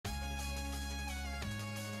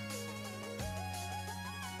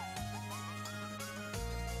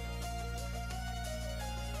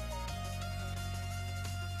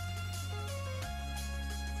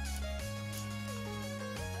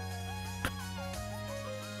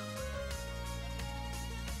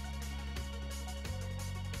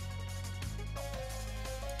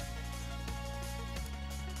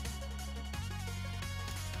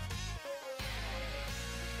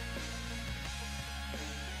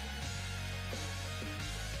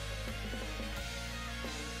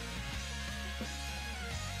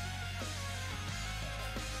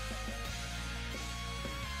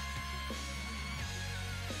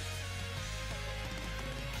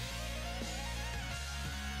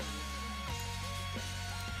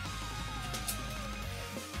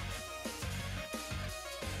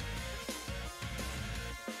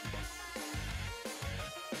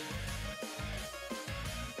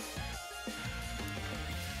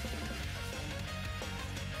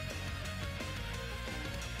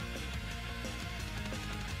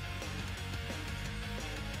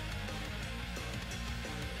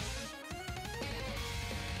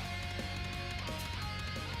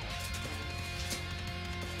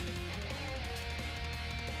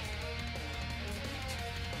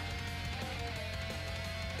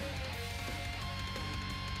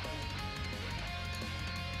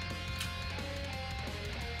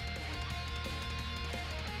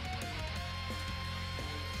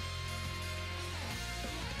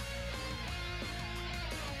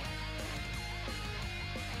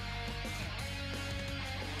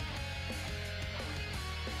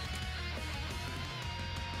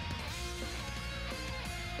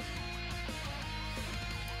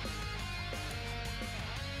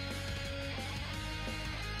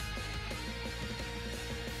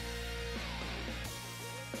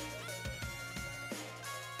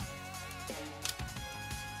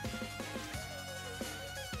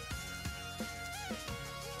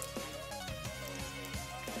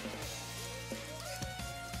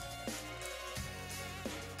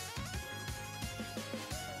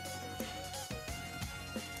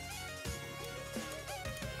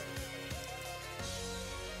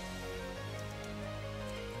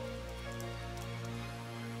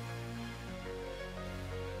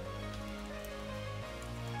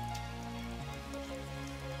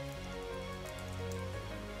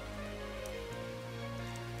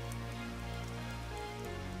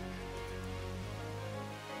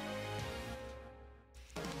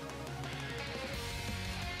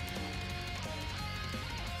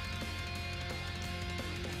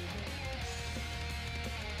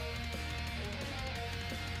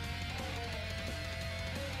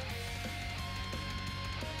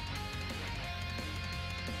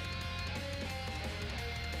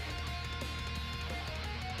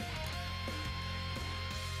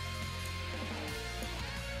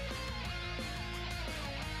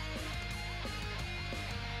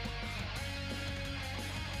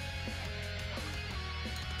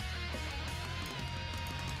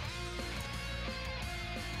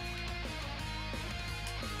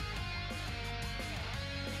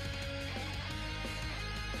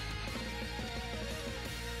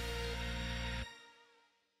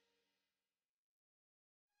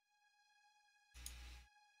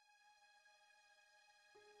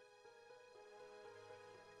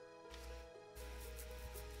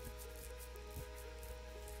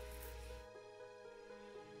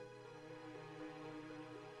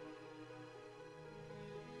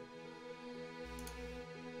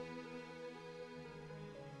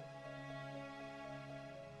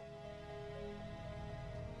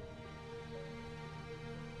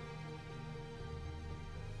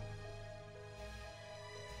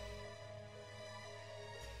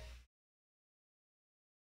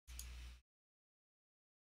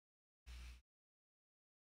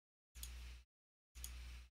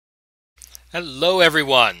Hello,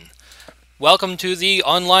 everyone. Welcome to the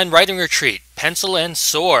online writing retreat, Pencil and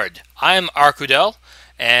Sword. I'm Arkudel,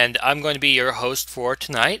 and I'm going to be your host for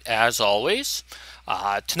tonight, as always.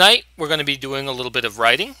 Tonight, we're going to be doing a little bit of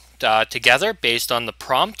writing together based on the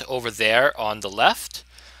prompt over there on the left.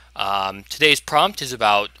 Today's prompt is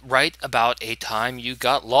about write about a time you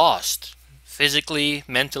got lost, physically,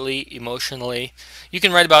 mentally, emotionally. You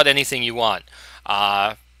can write about anything you want.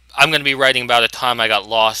 Uh, I'm going to be writing about a time I got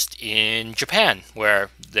lost in Japan, where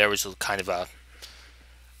there was a kind of a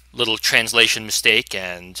little translation mistake,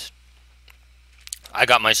 and I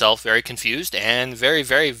got myself very confused and very,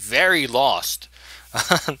 very, very lost.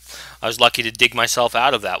 I was lucky to dig myself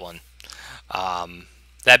out of that one. Um,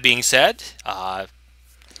 that being said,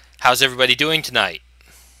 how's everybody doing tonight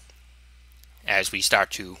as we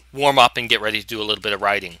start to warm up and get ready to do a little bit of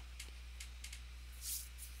writing?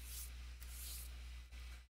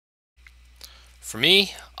 For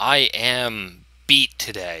me, I am beat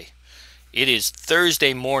today. It is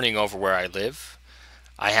Thursday morning over where I live.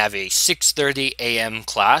 I have a 6:30 a.m.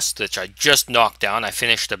 class which I just knocked down. I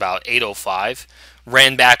finished about 8:05,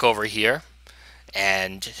 ran back over here,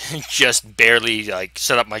 and just barely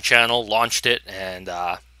set up my channel, launched it, and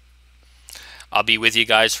I'll be with you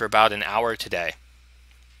guys for about an hour today.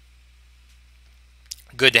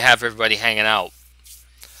 Good to have everybody hanging out.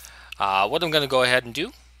 What I'm going to go ahead and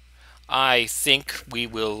do, I think we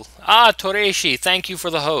will. Toreishi, thank you for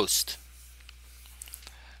the host.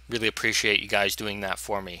 Really appreciate you guys doing that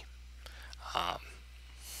for me. Um,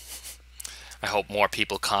 I hope more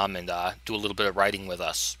people come and do a little bit of writing with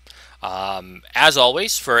us. As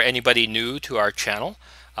always, for anybody new to our channel,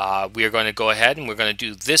 we are going to go ahead and we're going to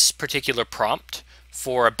do this particular prompt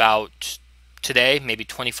for about today, maybe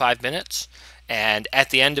 25 minutes. And at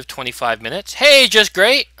the end of 25 minutes, hey, just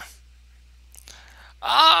great.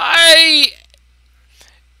 I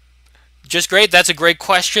just great. That's a great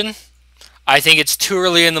question. I think it's too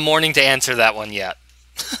early in the morning to answer that one yet.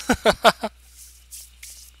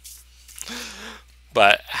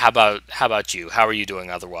 But how about you? How are you doing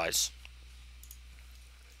otherwise?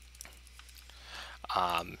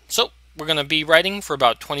 So we're going to be writing for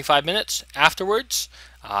about 25 minutes. Afterwards,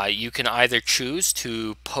 you can either choose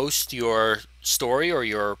to post your story or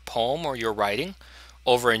your poem or your writing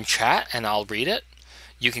over in chat and I'll read it.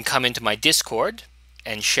 You can come into my Discord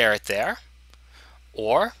and share it there.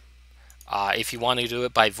 Or if you want to do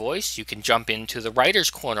it by voice, you can jump into the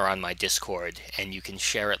writer's corner on my Discord and you can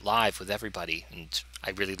share it live with everybody. And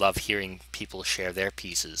I really love hearing people share their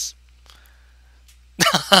pieces.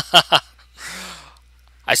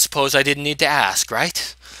 I suppose I didn't need to ask,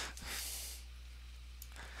 right?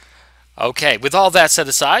 Okay, with all that set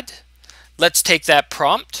aside, let's take that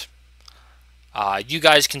prompt. You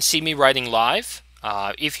guys can see me writing live.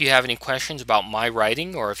 If you have any questions about my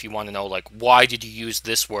writing, or if you want to know like why did you use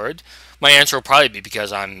this word, my answer will probably be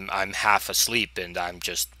because I'm half asleep and I'm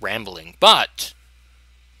just rambling. But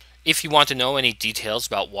if you want to know any details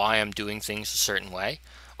about why I'm doing things a certain way,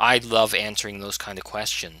 I love answering those kind of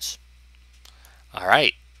questions. All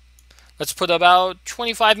right, let's put about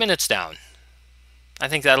 25 minutes down. I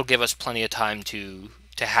think that'll give us plenty of time to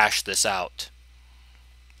hash this out.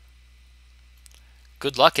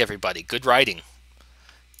 Good luck, everybody. Good writing.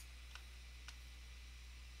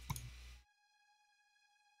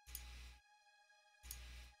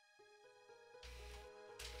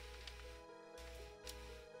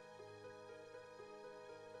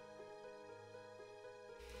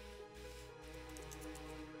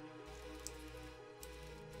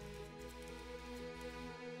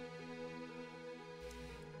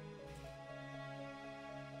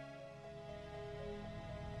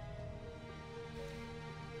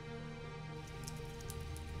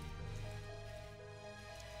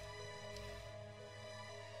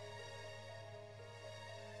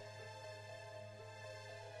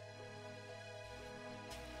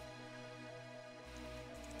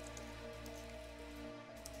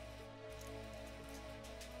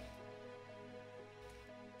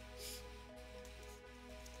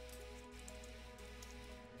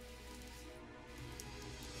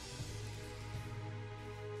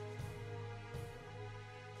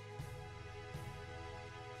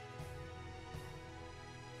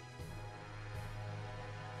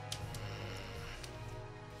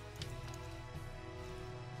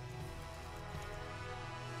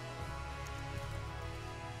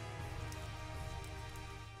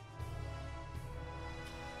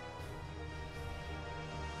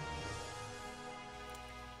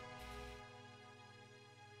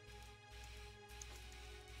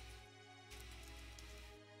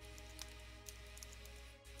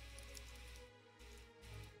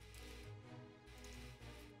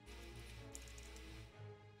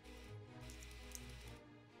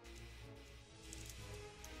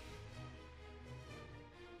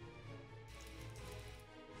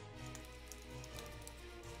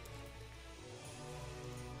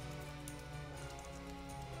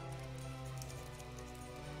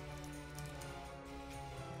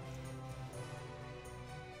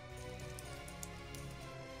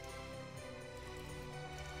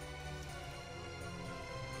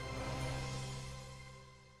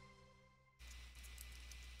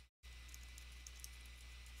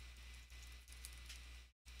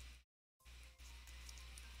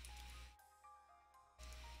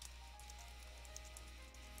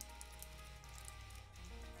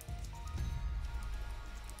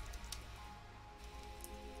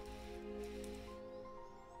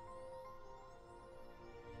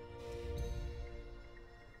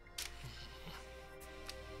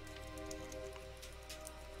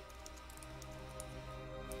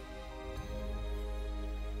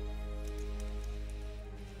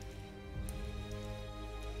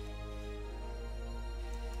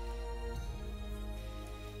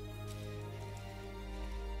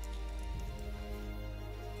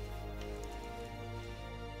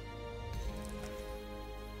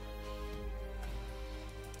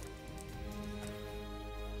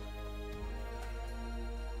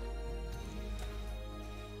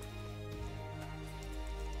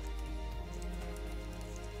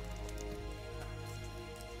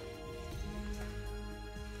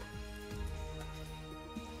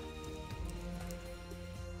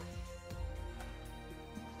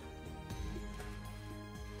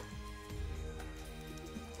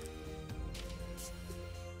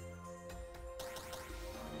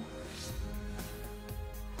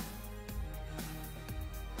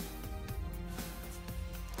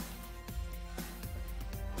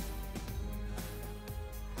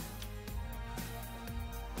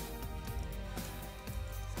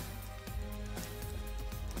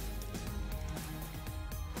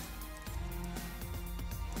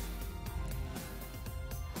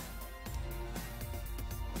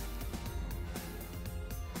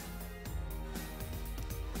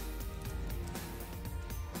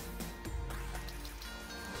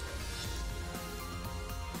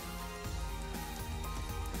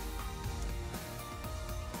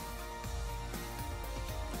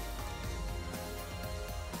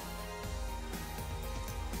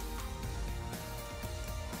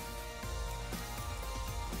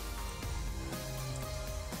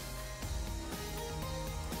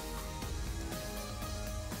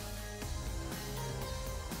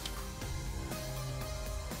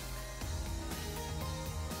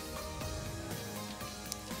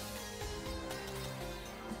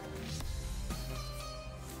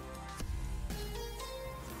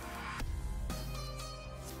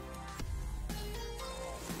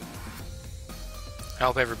 I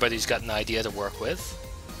hope everybody's got an idea to work with.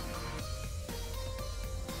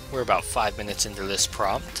 We're about 5 minutes into this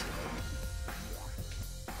prompt.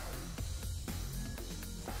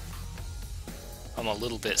 I'm a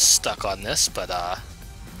little bit stuck on this, but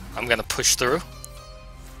I'm gonna push through.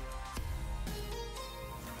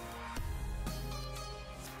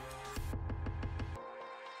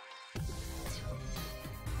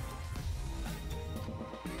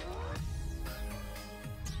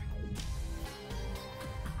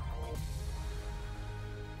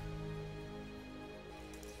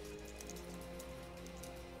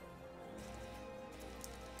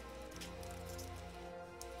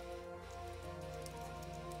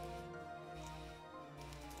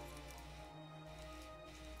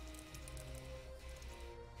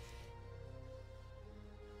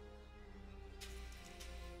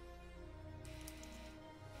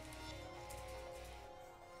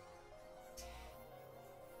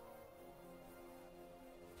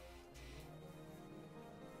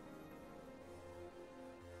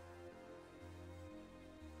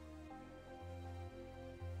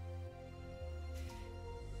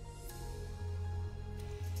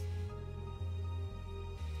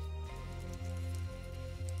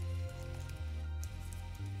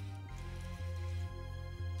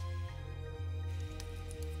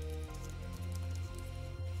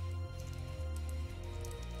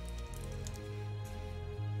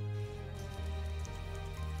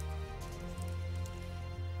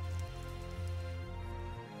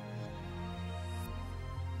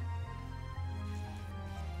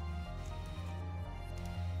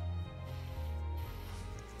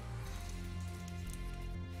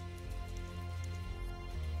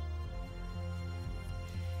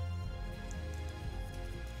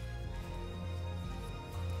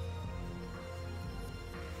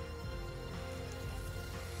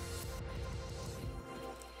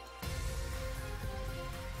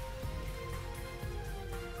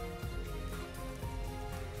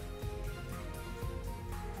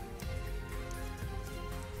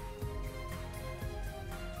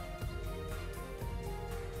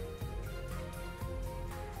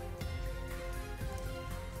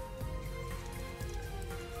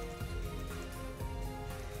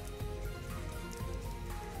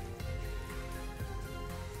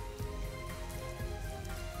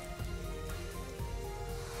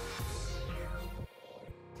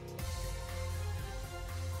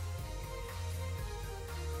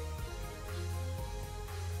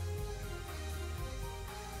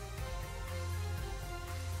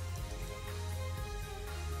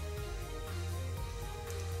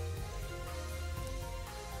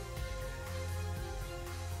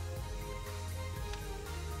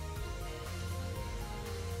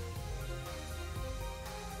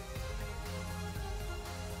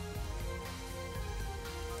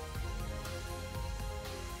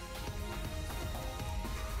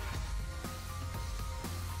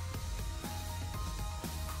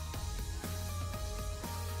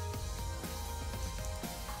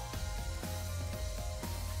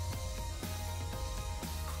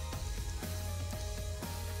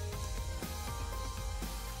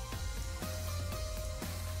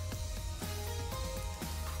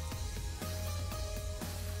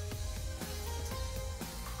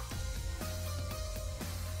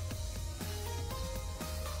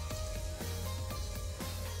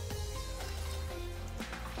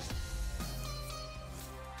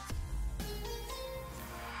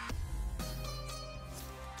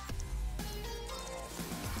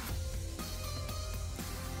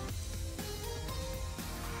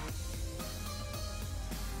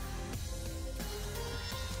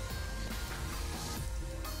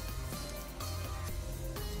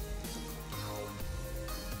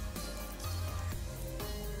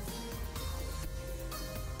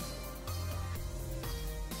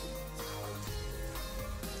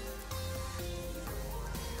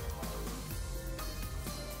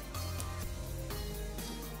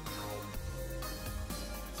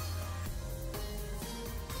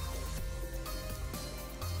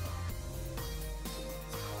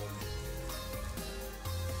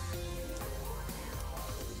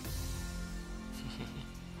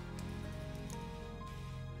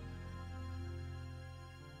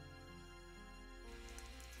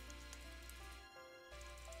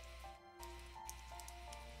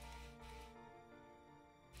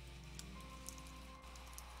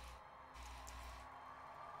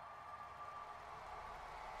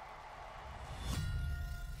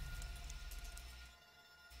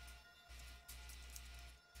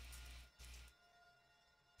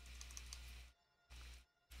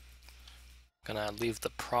 gonna leave the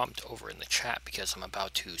prompt over in the chat because I'm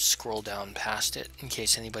about to scroll down past it in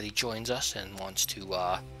case anybody joins us and wants to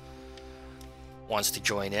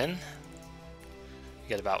join in. We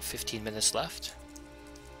got about 15 minutes left.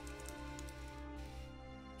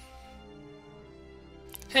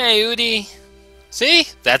 Hey, Udi. See?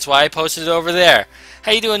 That's why I posted it over there.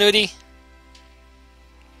 How you doing, Udi?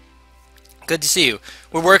 Good to see you.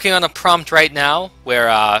 We're working on a prompt right now where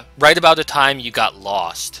write about a time you got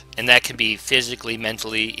lost. And that can be physically,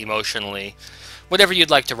 mentally, emotionally, whatever you'd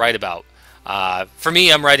like to write about. For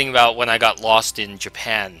me, I'm writing about when I got lost in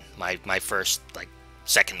Japan, my first,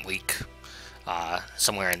 second week,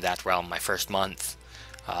 somewhere in that realm, my first month.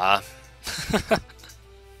 But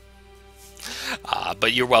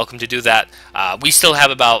you're welcome to do that. We still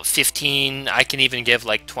have about 15, I can even give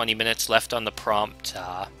 20 minutes left on the prompt.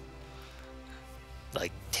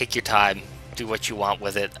 Take your time, do what you want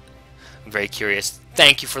with it. I'm very curious.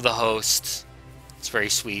 Thank you for the host. It's very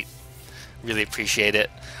sweet. Really appreciate it.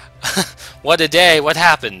 What a day, what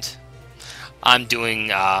happened? I'm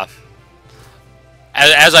doing, as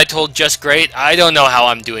I told Just Great, I don't know how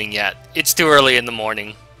I'm doing yet. It's too early in the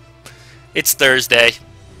morning. It's Thursday.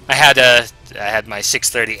 I had my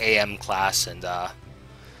 6:30 a.m. class, and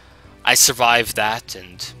I survived that,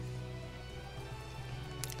 and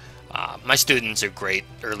my students are great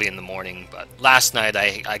early in the morning, but last night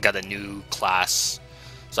I got a new class,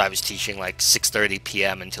 so I was teaching 6:30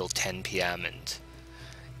 p.m. until 10 p.m. and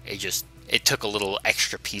it took a little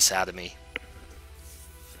extra piece out of me.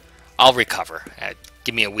 I'll recover.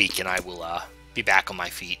 Give me a week and I will be back on my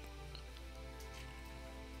feet.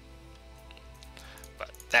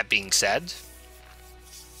 But that being said,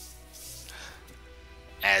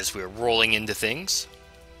 as we're rolling into things,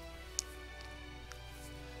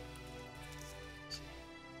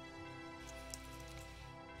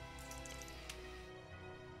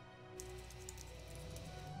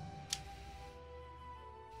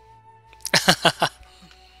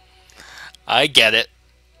 I get it.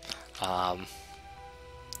 Yeah,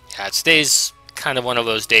 today's kind of one of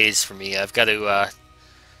those days for me. I've got to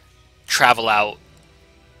travel out.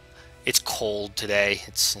 It's cold today.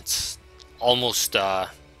 It's almost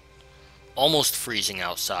freezing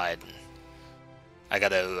outside. I got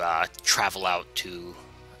to travel out to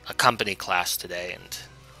a company class today, and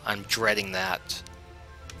I'm dreading that.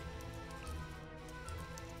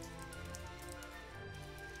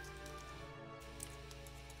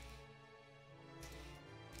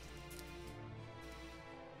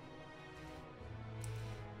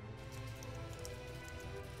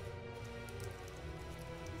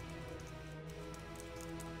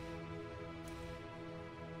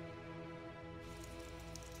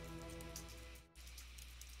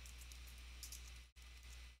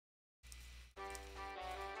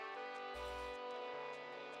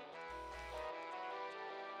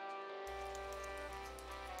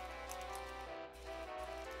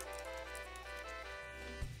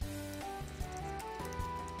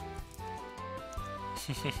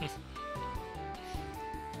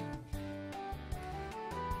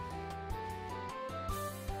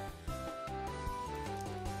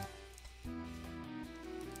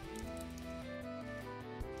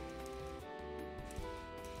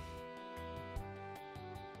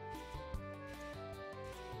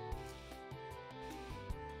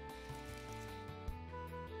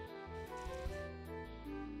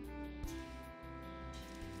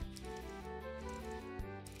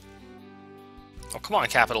 Oh, come on,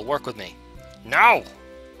 Capital, work with me. No!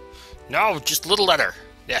 No, just little letter.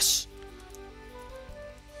 Yes.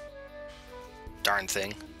 Darn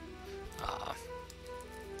thing.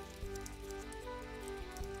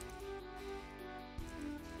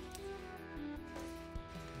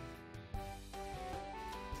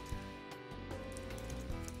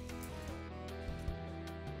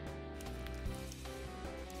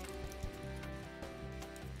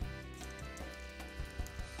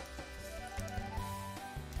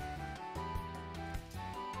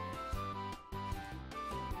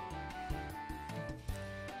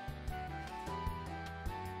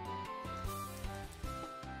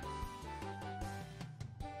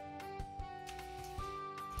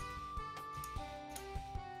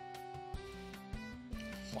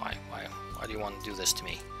 Why do you want to do this to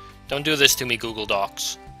me? Don't do this to me, Google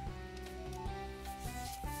Docs.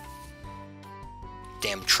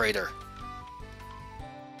 Damn traitor.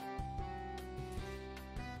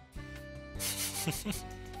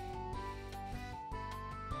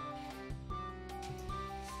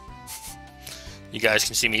 You guys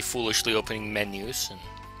can see me foolishly opening menus, and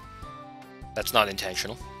that's not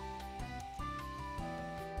intentional.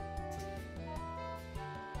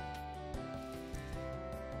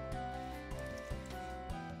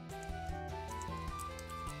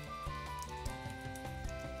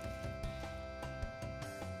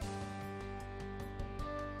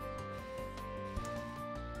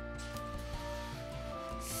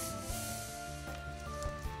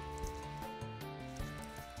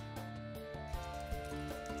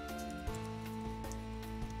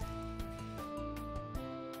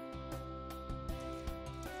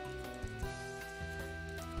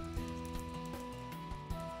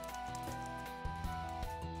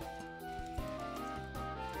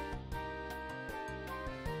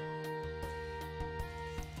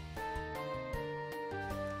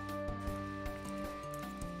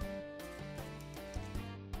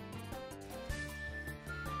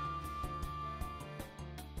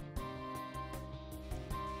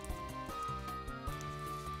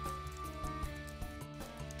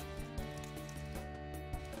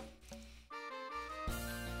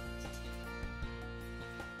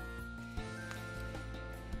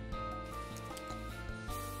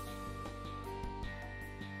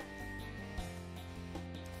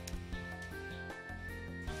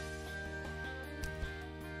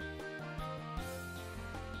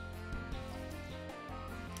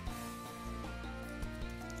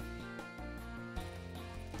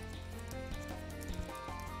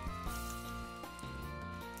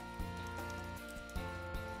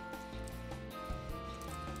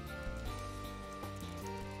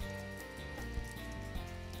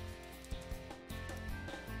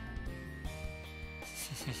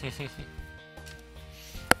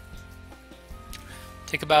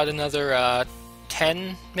 Take about another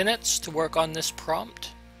 10 minutes to work on this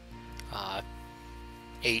prompt.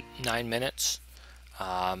 8, 9 minutes.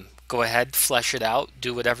 Go ahead, flesh it out,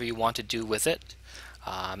 do whatever you want to do with it.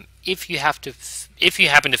 If you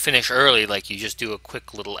happen to finish early, like you just do a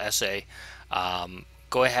quick little essay,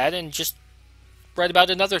 go ahead and just write about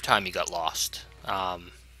another time you got lost.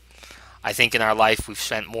 I think in our life we've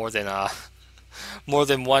spent more than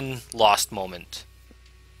one lost moment.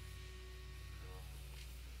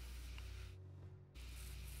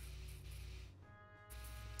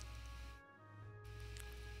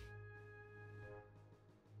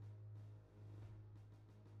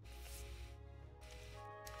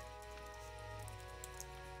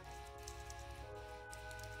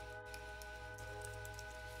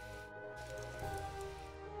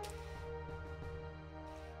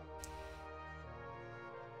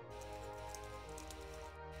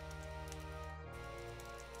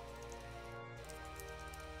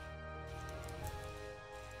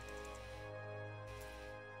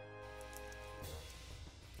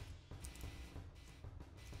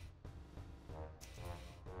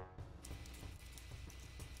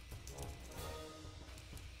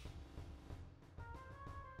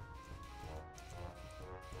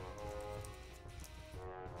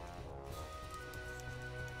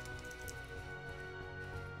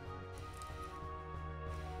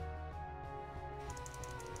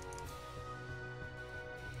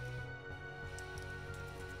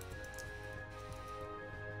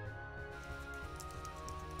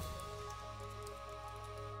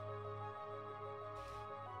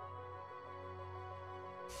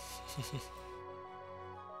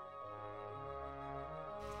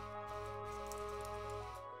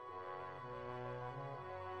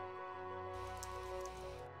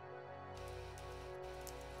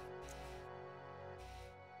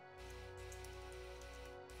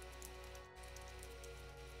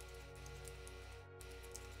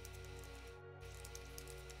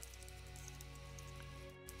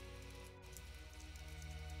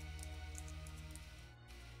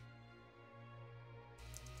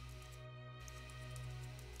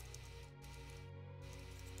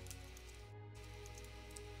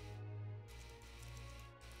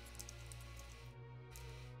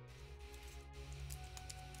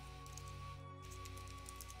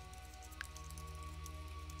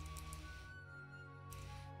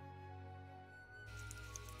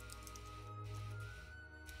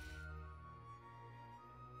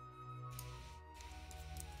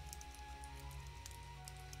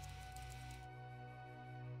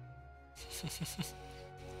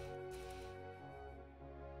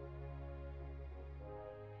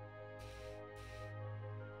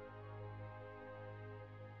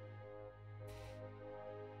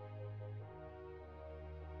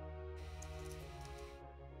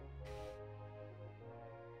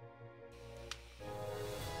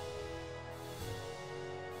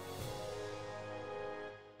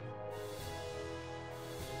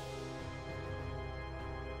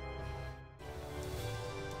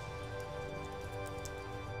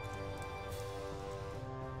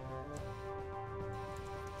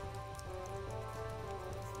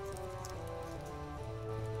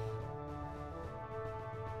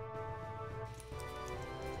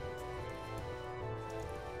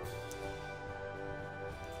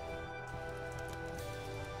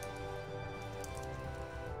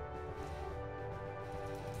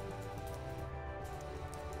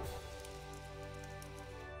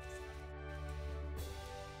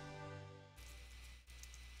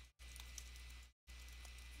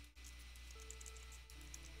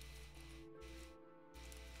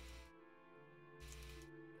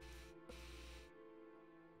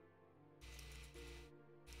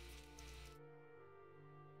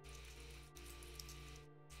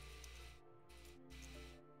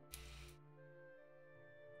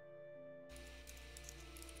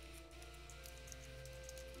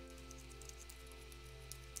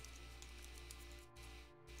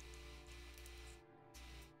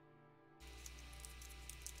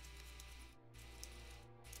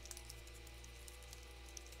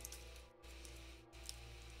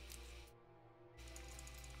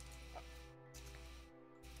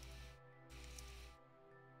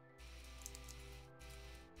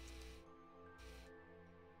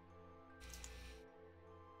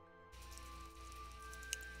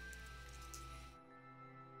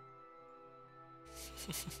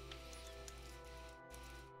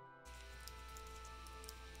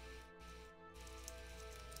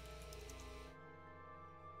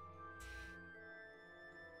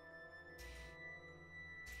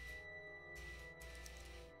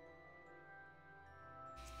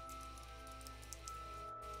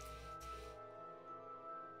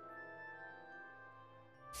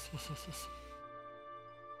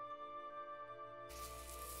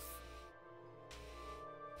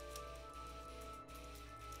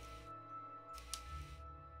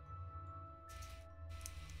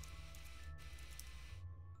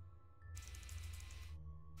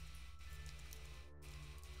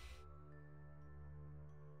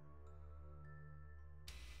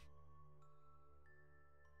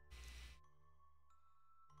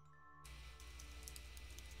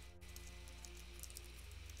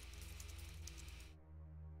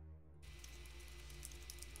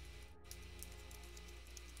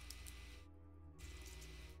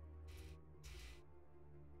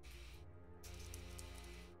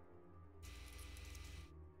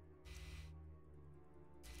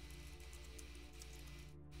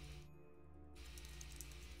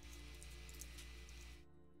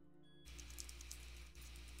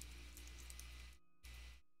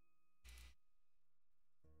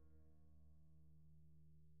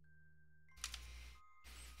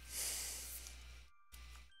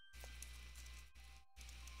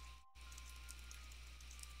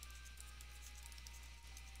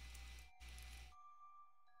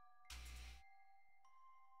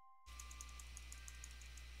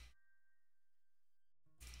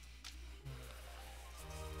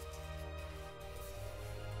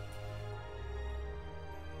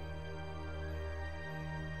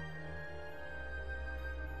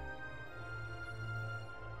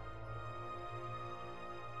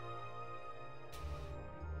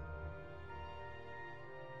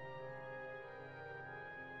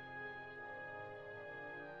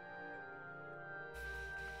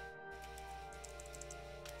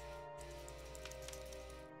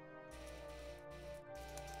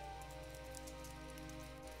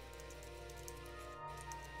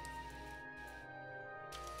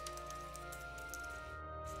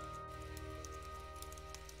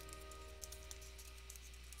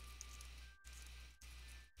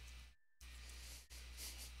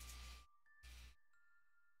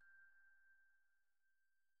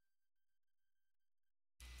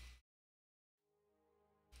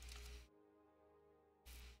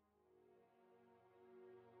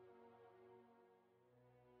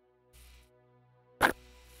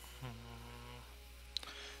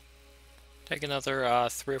 Take another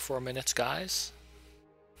 3 or 4 minutes, guys,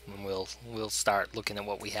 and we'll start looking at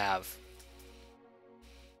what we have.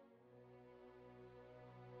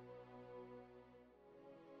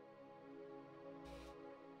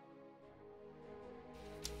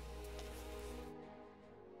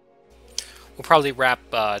 We'll probably wrap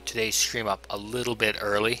today's stream up a little bit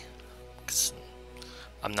early because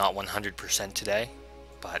I'm not 100% today,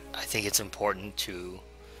 but I think it's important to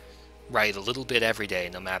write a little bit every day,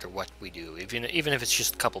 no matter what we do. Even if it's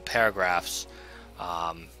just a couple paragraphs,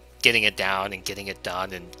 getting it down and getting it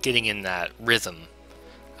done and getting in that rhythm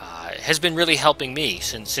has been really helping me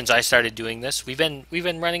since I started doing this. We've been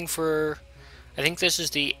running for, I think this is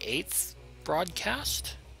the 8th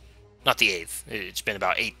broadcast. Not the 8th. It's been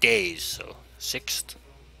about 8 days, so 6th,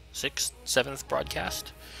 7th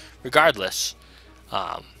broadcast. Regardless,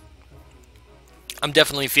 I'm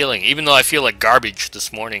definitely feeling, even though I feel like garbage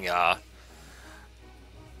this morning,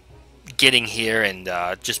 getting here and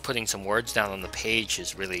just putting some words down on the page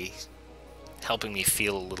is really helping me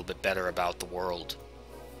feel a little bit better about the world.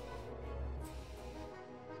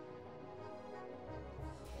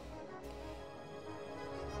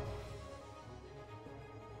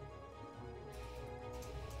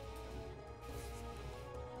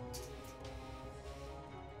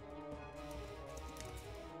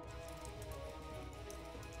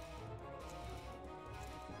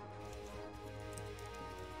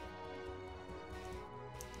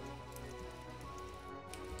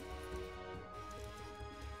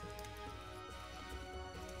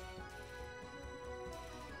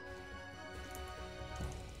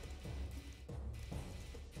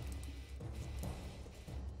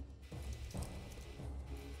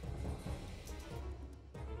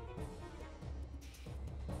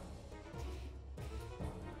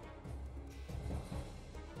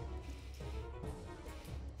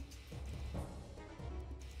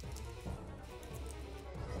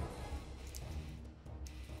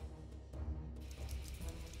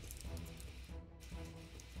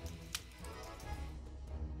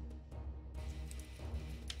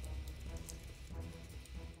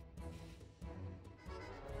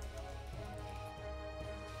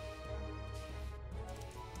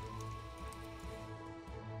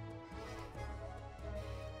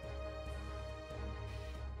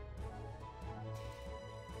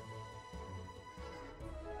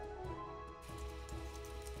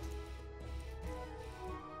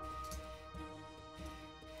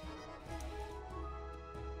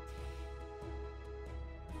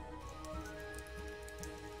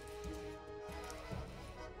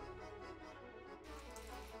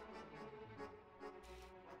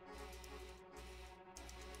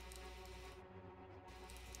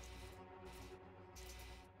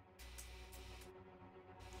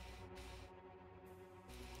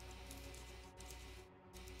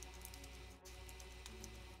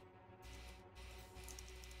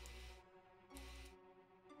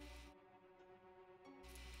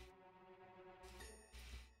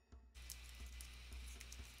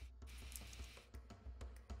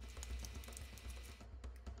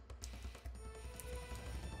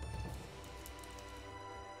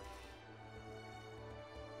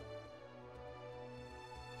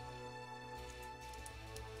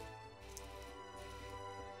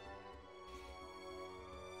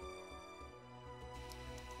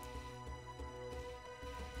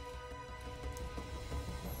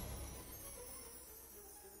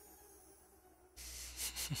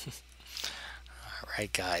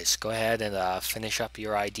 Alright, guys, go ahead and finish up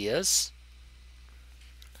your ideas.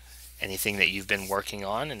 Anything that you've been working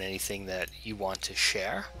on and anything that you want to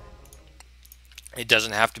share. It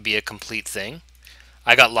doesn't have to be a complete thing.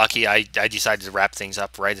 I got lucky. I decided to wrap things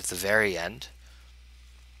up right at the very end.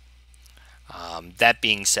 That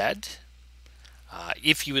being said,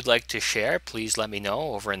 if you would like to share, please let me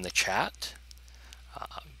know over in the chat.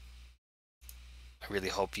 I really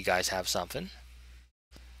hope you guys have something.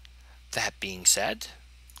 That being said,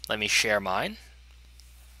 let me share mine.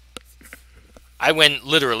 I went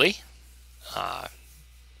literally.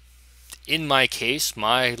 In my case,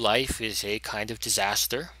 my life is a kind of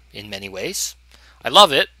disaster in many ways. I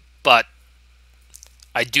love it, but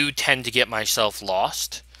I do tend to get myself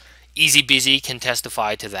lost. Easy Busy can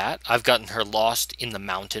testify to that. I've gotten her lost in the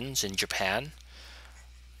mountains in Japan.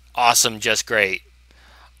 Awesome, just great.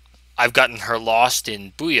 I've gotten her lost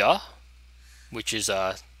in Buya, which is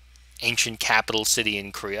a ancient capital city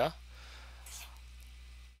in Korea.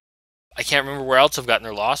 I can't remember where else I've gotten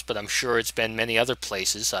her lost, but I'm sure it's been many other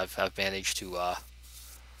places I've managed to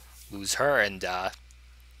lose her, and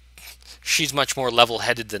she's much more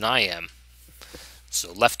level-headed than I am.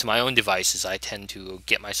 So left to my own devices, I tend to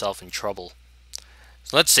get myself in trouble.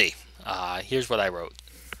 So let's see. Here's what I wrote.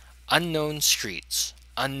 Unknown streets,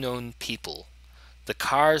 unknown people. The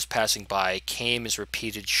cars passing by came as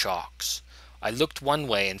repeated shocks. I looked one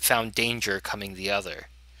way and found danger coming the other.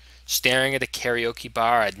 Staring at a karaoke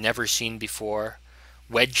bar I'd never seen before,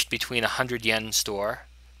 wedged between a 100 yen store,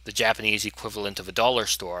 the Japanese equivalent of a dollar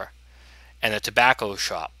store, and a tobacco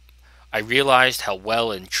shop, I realized how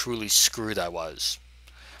well and truly screwed I was.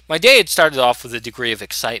 My day had started off with a degree of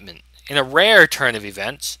excitement. In a rare turn of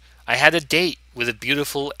events, I had a date with a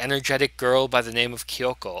beautiful, energetic girl by the name of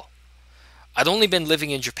Kyoko. I'd only been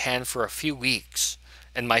living in Japan for a few weeks,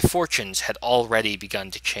 and my fortunes had already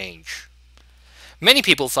begun to change. Many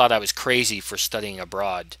people thought I was crazy for studying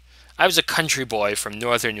abroad. I was a country boy from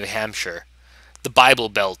northern New Hampshire, the Bible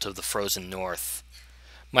Belt of the frozen north.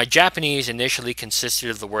 My Japanese initially consisted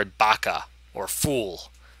of the word baka, or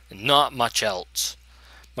fool, and not much else.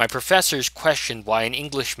 My professors questioned why an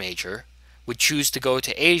English major would choose to go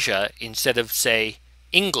to Asia instead of, say,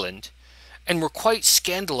 England, and were quite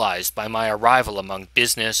scandalized by my arrival among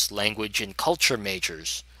business, language, and culture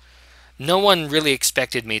majors. No one really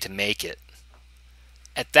expected me to make it.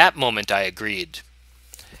 At that moment I agreed.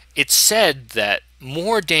 It's said that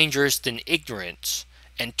more dangerous than ignorance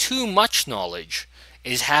and too much knowledge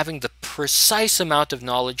is having the precise amount of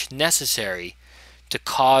knowledge necessary to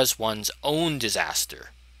cause one's own disaster.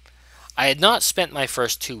 I had not spent my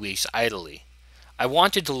first 2 weeks idly. I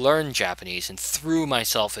wanted to learn Japanese and threw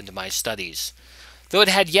myself into my studies. Though it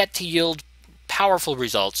had yet to yield powerful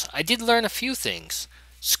results, I did learn a few things: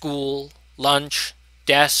 school, lunch,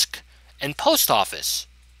 desk, and post office.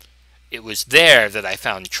 It was there that I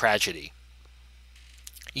found tragedy.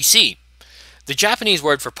 You see, the Japanese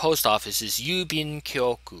word for post office is yubin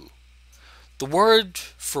kyoku. The word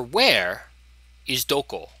for where is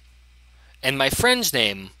doko, and my friend's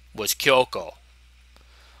name was Kyoko.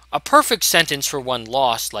 A perfect sentence for one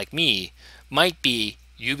lost like me might be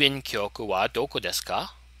yubin kyoku wa doko desu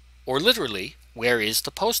ka? Or literally, where is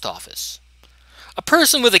the post office? A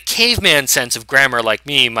person with a caveman sense of grammar like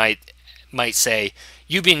me might say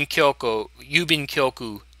yubin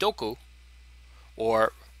kyoku doku,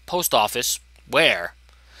 or post office where.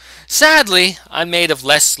 Sadly, I'm made of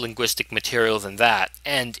less linguistic material than that,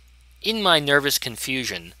 and in my nervous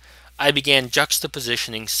confusion, I began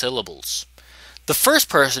juxtapositioning syllables. The first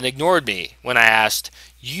person ignored me when I asked,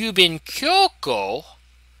 "Yubin kyoko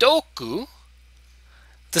doku?"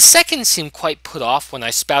 The second seemed quite put off when I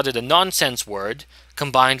spouted a nonsense word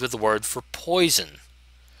combined with the word for poison.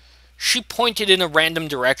 She pointed in a random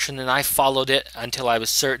direction and I followed it until I was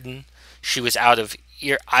certain she was out of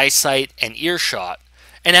eyesight and earshot,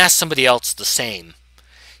 and asked somebody else the same.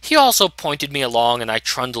 He also pointed me along and I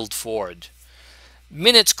trundled forward.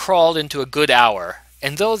 Minutes crawled into a good hour,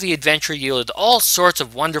 and though the adventure yielded all sorts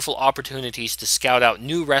of wonderful opportunities to scout out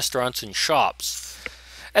new restaurants and shops,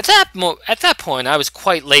 at that point I was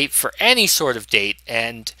quite late for any sort of date,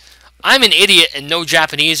 and "I'm an idiot and no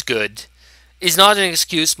Japanese good" is not an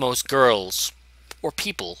excuse most girls, or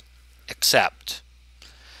people, accept.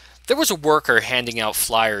 There was a worker handing out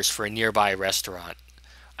flyers for a nearby restaurant.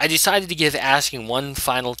 I decided to give asking one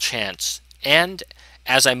final chance, and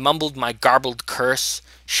as I mumbled my garbled curse,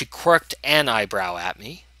 she quirked an eyebrow at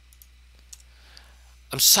me.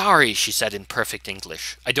 "I'm sorry," she said in perfect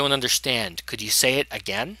English. "I don't understand. Could you say it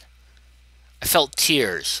again?" I felt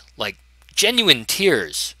tears, like genuine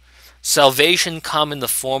tears. Salvation come in the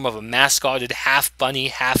form of a mascoted half bunny,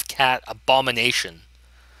 half cat abomination.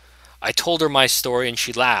 I told her my story and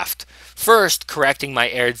she laughed, first correcting my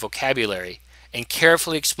arid vocabulary and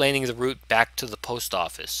carefully explaining the route back to the post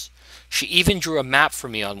office. She even drew a map for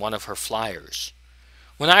me on one of her flyers.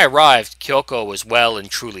 When I arrived, Kyoko was well and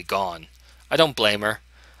truly gone. I don't blame her.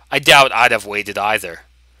 I doubt I'd have waited either.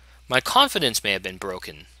 My confidence may have been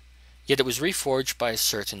broken, yet it was reforged by a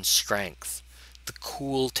certain strength, the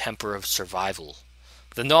cool temper of survival,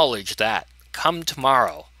 the knowledge that, come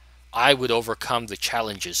tomorrow, I would overcome the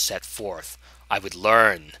challenges set forth. I would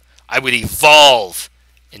learn. I would evolve.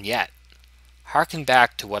 And yet, harken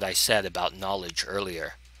back to what I said about knowledge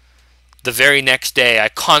earlier. The very next day, I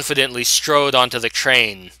confidently strode onto the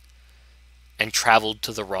train and traveled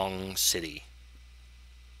to the wrong city.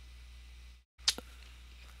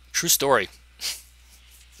 True story.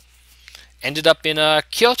 Ended up in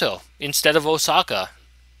Kyoto instead of Osaka.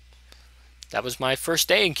 That was my first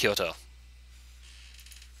day in Kyoto.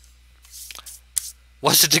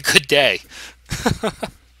 Was it a good day?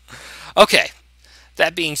 Okay.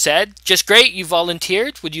 That being said, just great. You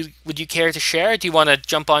volunteered. Would you care to share? Do you want to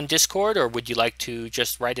jump on Discord, or would you like to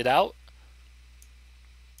just write it out?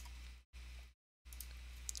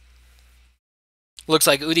 Looks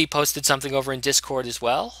like Udi posted something over in Discord as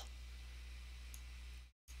well.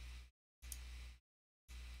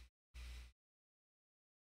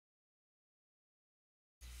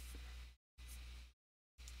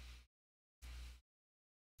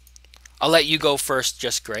 I'll let you go first,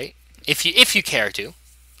 just great. If you care to.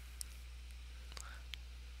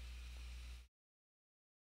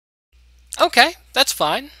 Okay, that's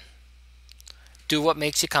fine. Do what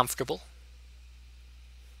makes you comfortable.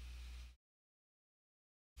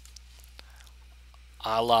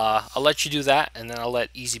 I'll let you do that, and then I'll let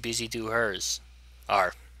Easy Busy do hers.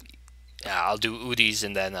 Or yeah, I'll do Udi's,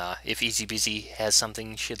 and then if Easy Busy has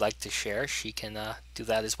something she'd like to share, she can do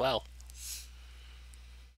that as well.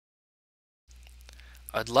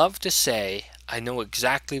 I'd love to say I know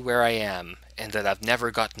exactly where I am and that I've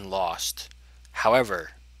never gotten lost.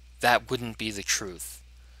 However, that wouldn't be the truth.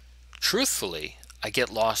 Truthfully, I get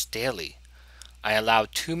lost daily. I allow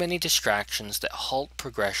too many distractions that halt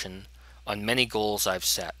progression on many goals I've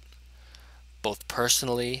set, both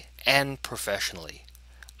personally and professionally.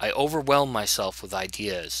 I overwhelm myself with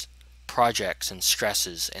ideas, projects, and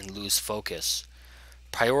stresses and lose focus.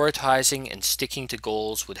 Prioritizing and sticking to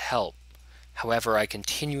goals would help. However, I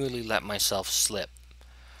continually let myself slip.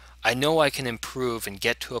 I know I can improve and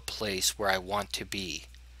get to a place where I want to be.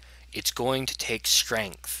 It's going to take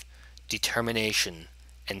strength, determination,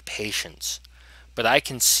 and patience. But I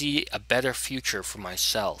can see a better future for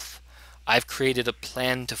myself. I've created a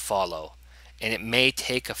plan to follow, and it may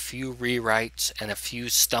take a few rewrites and a few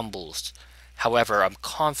stumbles. However, I'm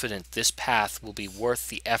confident this path will be worth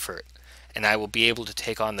the effort, and I will be able to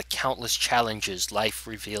take on the countless challenges life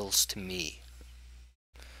reveals to me.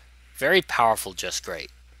 Very powerful, just great.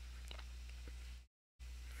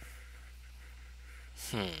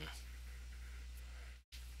 I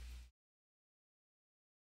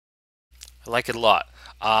like it a lot.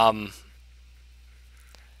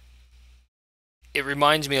 It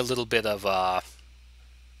reminds me a little bit of I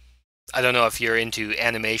don't know if you're into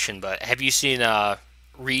animation, but have you seen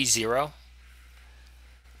ReZero?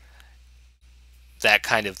 That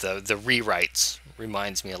kind of the rewrites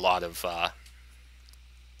reminds me a lot of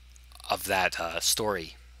that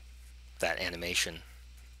story, that animation.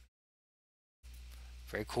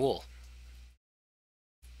 Very cool.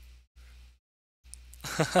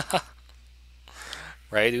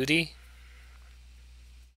 Right, Udi?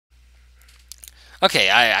 Okay,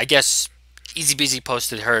 I guess Easy Busy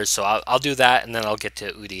posted hers, so I'll do that, and then I'll get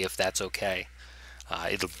to Udi if that's okay.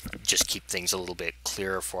 It'll just keep things a little bit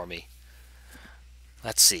clearer for me.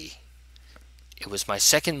 Let's see. It was my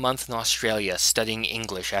second month in Australia studying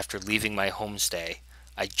English after leaving my homestay.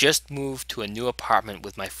 I just moved to a new apartment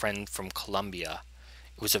with my friend from Colombia.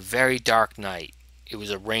 It was a very dark night. It was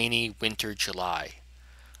a rainy winter July.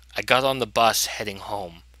 I got on the bus heading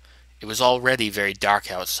home. It was already very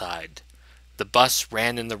dark outside. The bus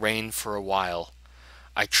ran in the rain for a while.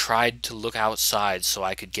 I tried to look outside so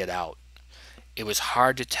I could get out. It was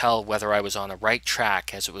hard to tell whether I was on a right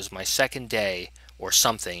track as it was my second day or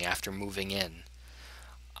something after moving in.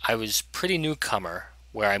 I was pretty newcomer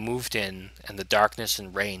where I moved in, and the darkness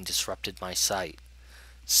and rain disrupted my sight.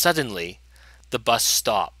 Suddenly, the bus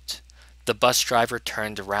stopped. The bus driver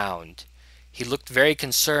turned around. He looked very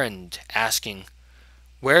concerned, asking,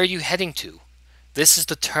 "Where are you heading to? This is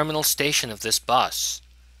the terminal station of this bus."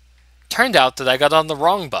 Turned out that I got on the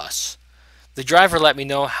wrong bus. The driver let me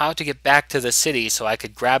know how to get back to the city so I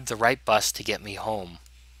could grab the right bus to get me home.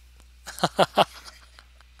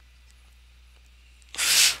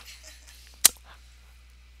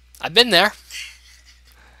 I've been there.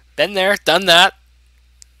 Been there, done that.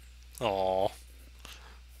 Oh,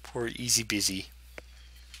 poor Easy Busy.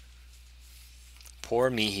 Poor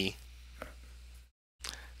Mihi.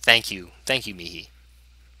 Thank you. Thank you, Mihi.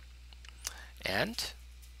 And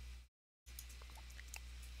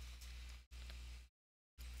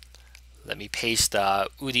let me paste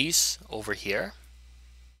Udi's over here.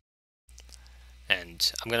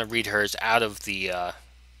 And I'm going to read hers out of the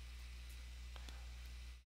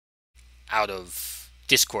out of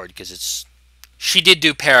Discord because it's she did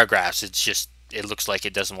do paragraphs. It's just it looks like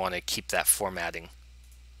it doesn't want to keep that formatting.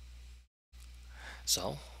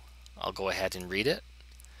 So I'll go ahead and read it.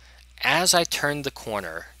 As I turned the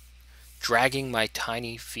corner, dragging my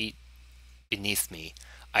tiny feet beneath me,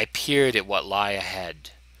 I peered at what lay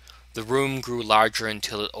ahead. The room grew larger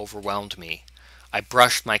until it overwhelmed me. I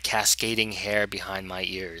brushed my cascading hair behind my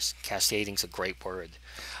ears. Cascading's a great word.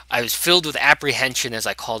 I was filled with apprehension as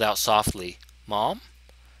I called out softly, "Mom?"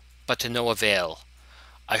 But to no avail.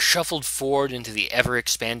 I shuffled forward into the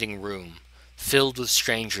ever-expanding room, filled with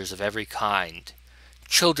strangers of every kind.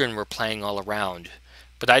 Children were playing all around,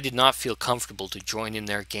 but I did not feel comfortable to join in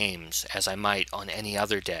their games as I might on any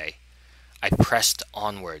other day. I pressed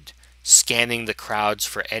onward, scanning the crowds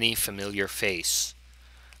for any familiar face.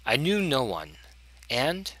 I knew no one,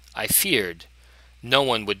 and, I feared, no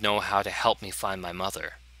one would know how to help me find my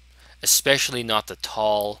mother, especially not the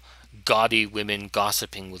tall, gaudy women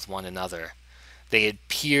gossiping with one another. They had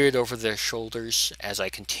peered over their shoulders as I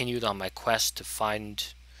continued on my quest to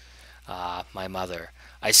find my mother.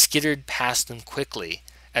 I skittered past them quickly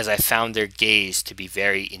as I found their gaze to be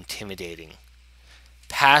very intimidating.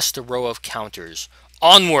 Past a row of counters,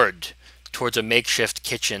 onward towards a makeshift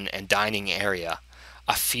kitchen and dining area.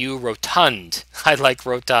 A few rotund, I like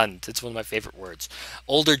rotund, it's one of my favorite words,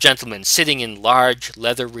 older gentlemen sitting in large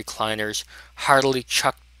leather recliners heartily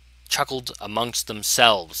chuckled amongst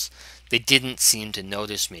themselves. They didn't seem to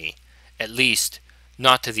notice me, at least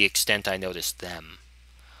not to the extent I noticed them.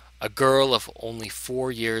 A girl of only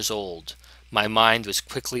 4 years old, my mind was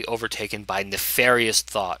quickly overtaken by nefarious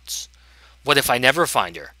thoughts. What if I never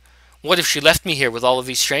find her? What if she left me here with all of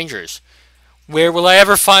these strangers? Where will I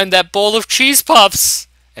ever find that bowl of cheese puffs?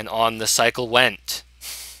 And on the cycle went.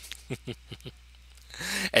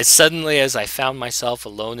 As suddenly as I found myself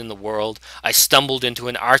alone in the world, I stumbled into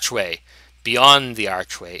an archway. Beyond the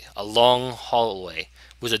archway, a long hallway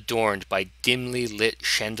was adorned by dimly lit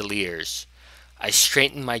chandeliers. I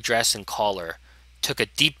straightened my dress and collar, took a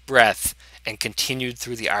deep breath, and continued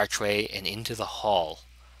through the archway and into the hall.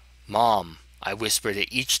 "Mom," I whispered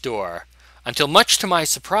at each door, until much to my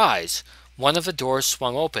surprise, one of the doors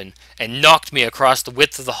swung open and knocked me across the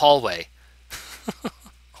width of the hallway.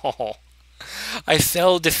 Oh, I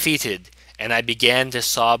fell defeated, and I began to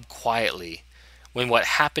sob quietly, when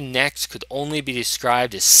what happened next could only be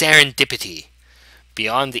described as serendipity.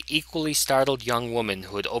 Beyond the equally startled young woman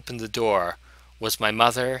who had opened the door was my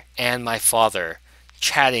mother and my father,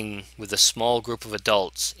 chatting with a small group of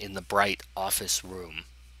adults in the bright office room.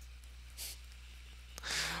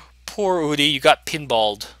 Poor Udi, you got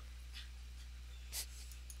pinballed.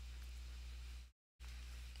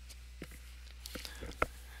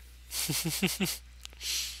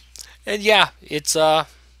 And yeah, it's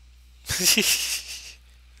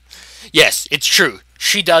yes, it's true.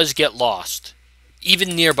 She does get lost.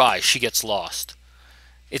 Even nearby, she gets lost.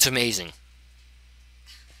 It's amazing.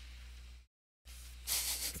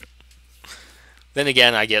 Then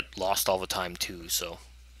again, I get lost all the time too, so.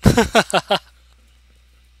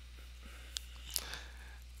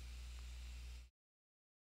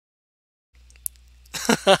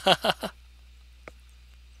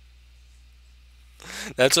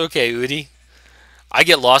 That's okay, Udi. I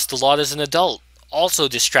get lost a lot as an adult, also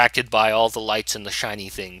distracted by all the lights and the shiny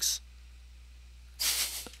things.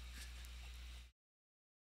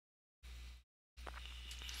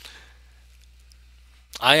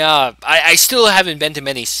 I still haven't been to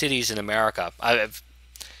many cities in America.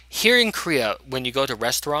 Here in Korea, when you go to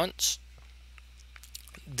restaurants,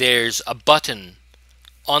 there's a button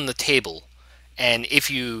on the table, and if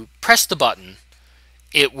you press the button,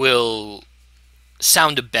 it will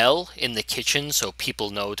sound a bell in the kitchen so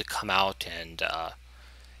people know to come out and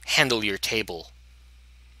handle your table.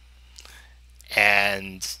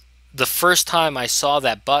 And the first time I saw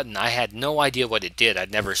that button, I had no idea what it did.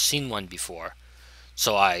 I'd never seen one before.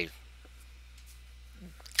 So I,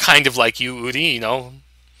 kind of like you, Udi,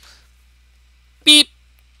 beep.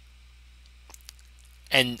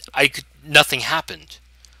 and nothing happened.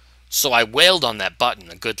 So I wailed on that button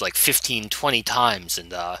a good like 15, 20 times,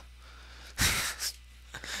 and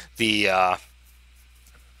the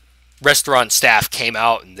restaurant staff came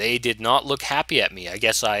out and they did not look happy at me. I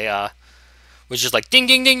guess I was just like ding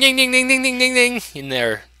ding ding ding ding ding ding ding ding ding in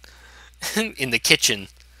there in the kitchen.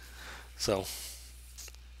 So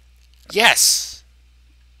yes.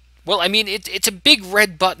 Well, I mean it's a big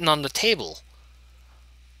red button on the table.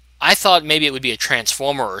 I thought maybe it would be a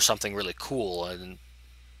transformer or something really cool and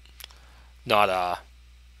not a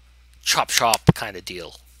chop shop kind of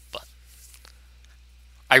deal. But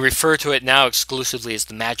I refer to it now exclusively as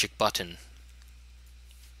the magic button.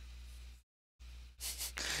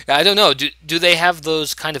 I don't know. Do they have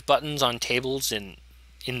those kind of buttons on tables in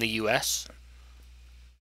the U.S.?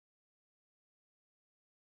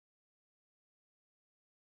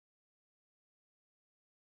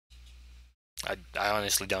 I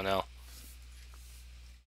honestly don't know.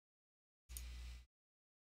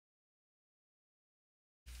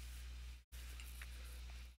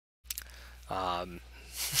 Um,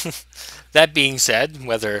 that being said,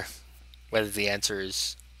 whether the answer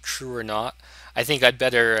is true or not, I think I'd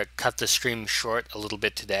better cut the stream short a little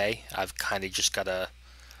bit today. I've kind of just gotta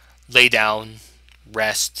lay down,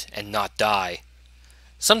 rest, and not die.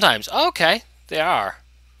 Sometimes, oh, okay, they are.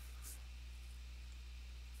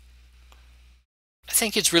 I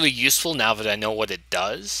think it's really useful now that I know what it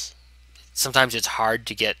does. Sometimes it's hard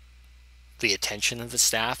to get the attention of the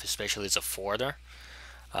staff, especially as a foreigner.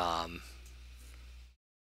 Um,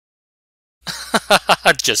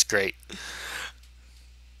 just great.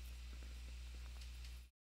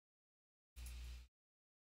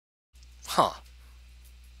 Huh.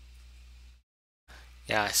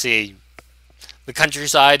 Yeah, see, the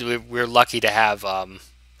countryside, we're lucky to have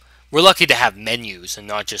menus and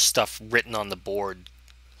not just stuff written on the board,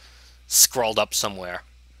 scrawled up somewhere.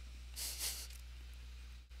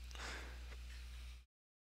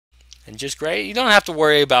 And just great. You don't have to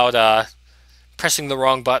worry about pressing the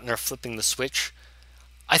wrong button or flipping the switch.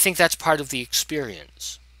 I think that's part of the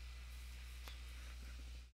experience.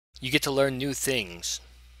 You get to learn new things.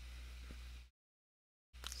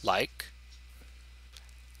 Like,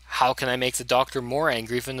 how can I make the doctor more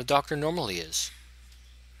angry than the doctor normally is?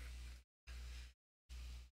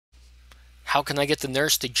 How can I get the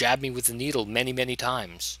nurse to jab me with the needle many, many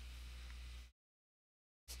times?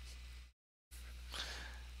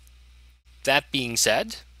 That being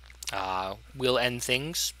said, we'll end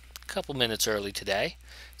things a couple minutes early today.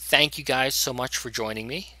 Thank you guys so much for joining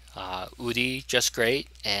me. Udi, Just Great,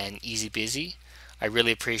 and Easy Busy. I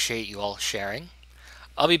really appreciate you all sharing.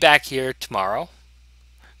 I'll be back here tomorrow.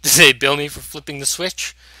 Did they bill me for flipping the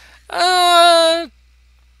switch? Uh,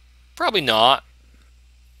 Probably not.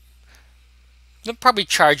 They'll probably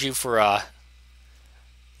charge you for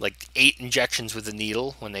like 8 injections with a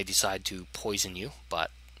needle when they decide to poison you, but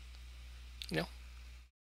you know,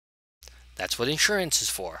 that's what insurance is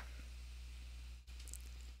for.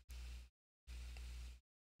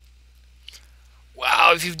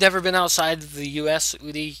 Wow, if you've never been outside of the US,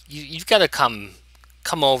 Udi, you've got to come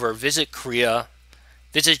over, visit Korea,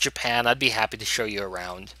 visit Japan. I'd be happy to show you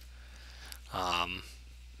around. Um,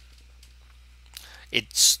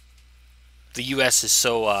 it's the US is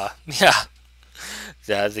so yeah,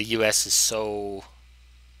 the US is so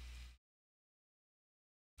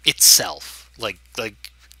itself. Like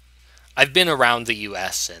I've been around the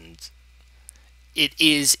US and it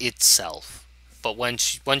is itself. But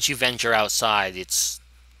once you venture outside, it's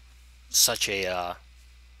such a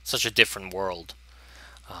different world,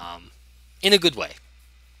 um, in a good way.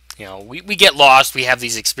 You know, we get lost, we have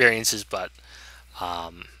these experiences, but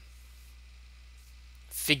um,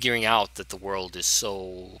 figuring out that the world is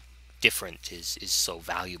so different is so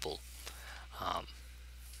valuable. Um,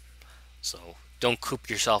 so don't coop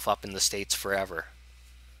yourself up in the States forever.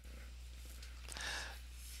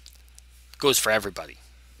 It goes for everybody.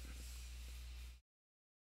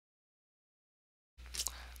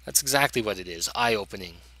 That's exactly what it is.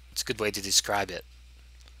 Eye-opening. It's a good way to describe it.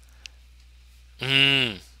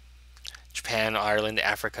 Mm. Japan, Ireland,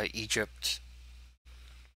 Africa, Egypt.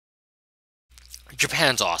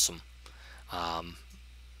 Japan's awesome. Um,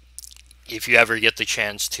 if you ever get the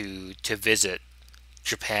chance to visit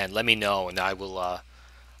Japan, let me know, and I will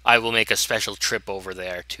make a special trip over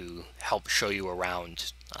there to help show you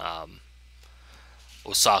around.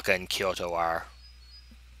 Osaka and Kyoto are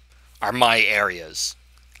my areas.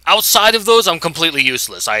 Outside of those, I'm completely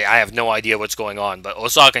useless. I have no idea what's going on. But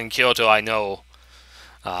Osaka and Kyoto, I know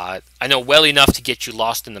well enough to get you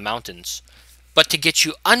lost in the mountains, but to get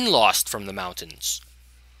you unlost from the mountains.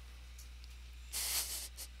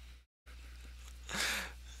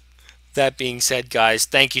 That being said, guys,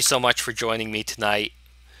 thank you so much for joining me tonight.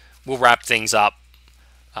 We'll wrap things up.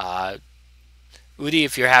 Uh, Udi,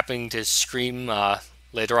 if you're happening to stream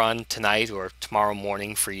later on tonight or tomorrow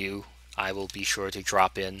morning for you, I will be sure to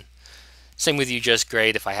drop in. Same with you, Just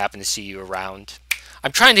Great, if I happen to see you around.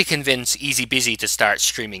 I'm trying to convince Easy Busy to start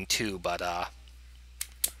streaming too, but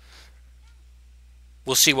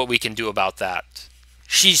we'll see what we can do about that.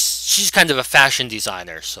 She's kind of a fashion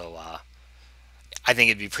designer, so I think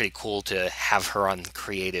it'd be pretty cool to have her on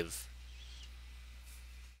creative.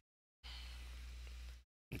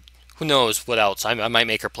 Who knows what else? I might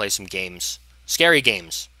make her play some games. Scary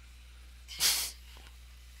games.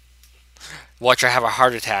 Watch her have a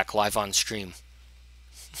heart attack live on stream.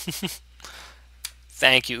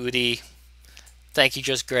 Thank you, Udi. Thank you,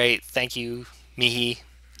 Just Great. Thank you, Mihi.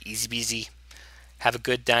 Easy Beasy. Have a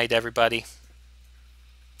good night, everybody.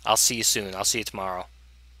 I'll see you soon. I'll see you tomorrow.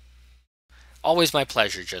 Always my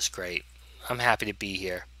pleasure, Just Great. I'm happy to be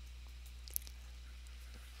here.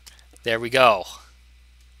 There we go.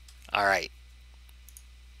 All right.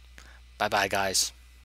 Bye-bye, guys.